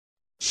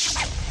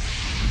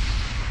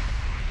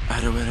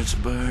I'd rather to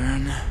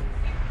burn.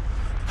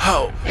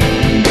 Ho!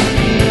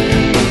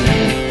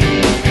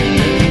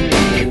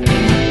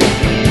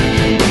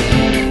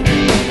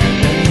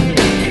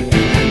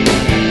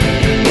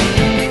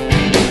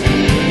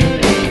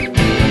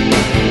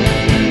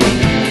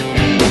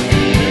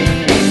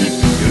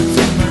 You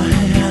take my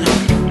hand,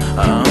 I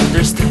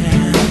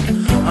understand.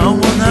 I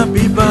wanna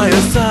be by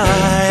your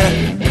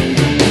side.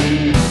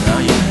 Now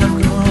you have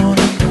gone,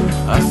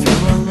 I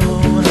feel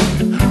alone.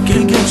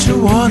 Can't get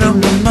you out of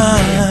my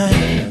mind.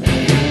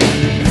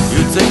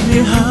 You take me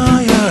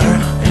higher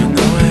in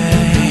a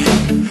way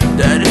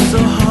that is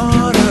so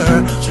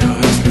harder to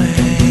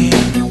explain.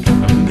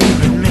 Be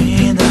with me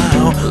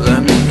now,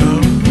 let me go,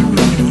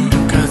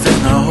 'cause then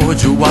I'll hold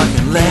you, I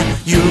can let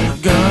you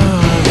go.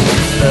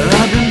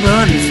 I've been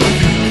burning for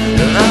you,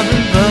 I've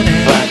been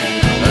burning.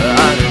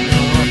 I don't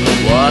know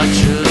what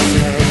you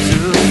say to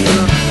you.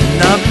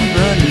 I've been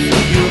burning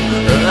for you,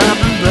 I've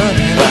been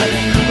burning.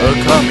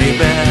 Call me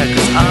back,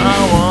 'cause I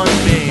want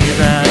me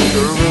back.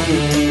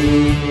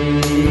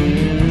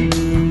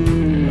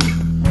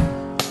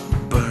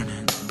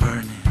 Burning,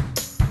 burning.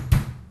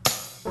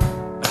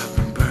 I've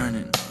been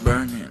burning,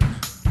 burning.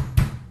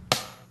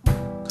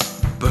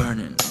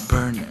 Burning,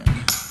 burning.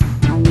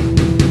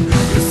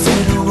 You say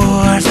the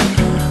words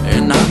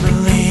and I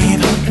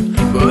believe,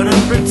 but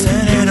I'm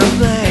pretending to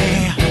play.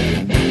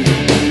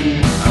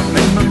 I'm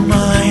in my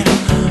mind,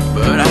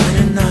 but I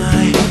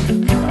deny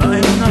I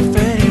am not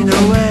fading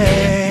away.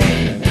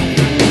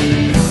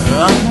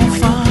 I'm on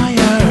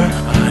fire,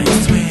 I am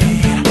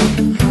sweet,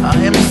 I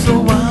am so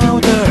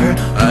wilder,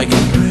 I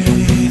can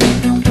breathe.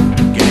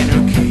 Can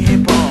you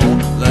keep on,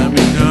 let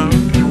me know?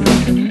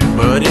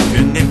 But if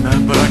you need me,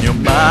 burn your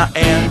mind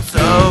and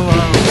soul.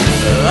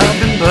 I've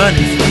been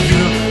burning for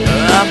you,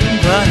 I've been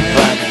burning.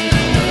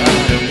 I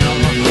don't know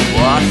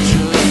what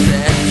you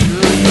said to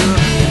you.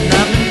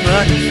 I've been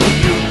burning for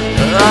you,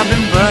 I've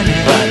been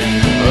burning.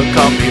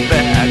 Call me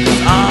back,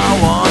 'cause I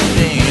want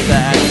me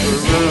back.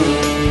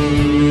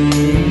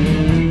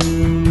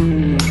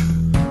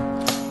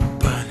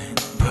 Burning,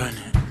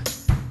 burning.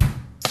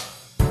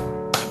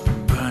 I've been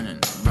burning,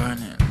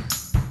 burning.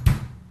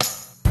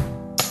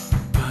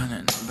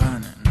 Burning,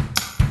 burning.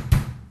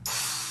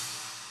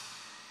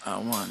 I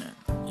want it,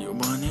 you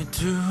want it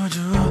too,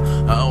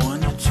 I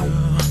want it too.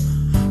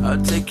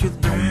 I'll take your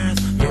breath,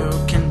 you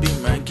can be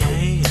my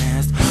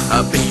guest.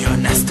 I'll be your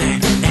nasty,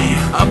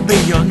 I'll be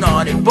your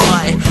naughty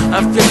boy. I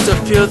feel so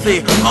filthy,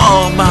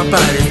 all my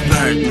body's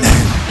burning.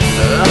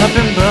 I've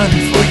been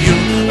burning for you,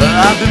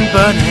 I've been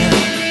burning.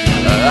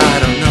 I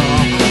don't know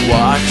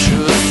what you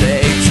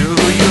say to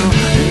you.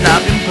 And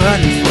I've been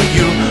burning for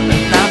you,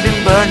 and I've been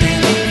burning.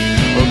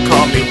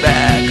 Call me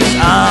back, 'cause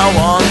I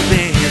want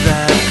me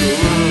that good.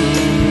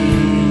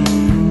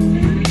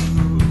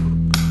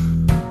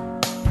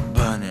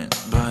 Burning,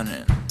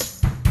 burning.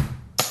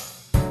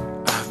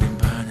 I've been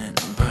burning,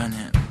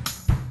 burning.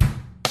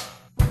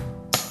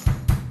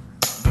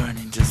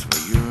 Burning just for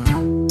you.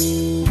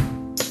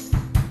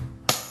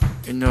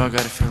 You know I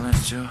got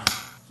feelings too,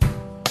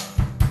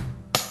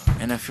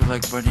 and I feel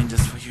like burning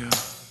just for you.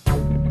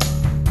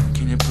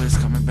 Can you please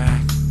call me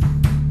back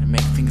and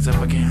make things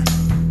up again?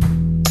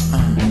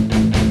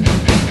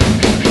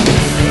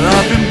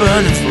 I've been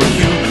burning for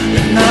you.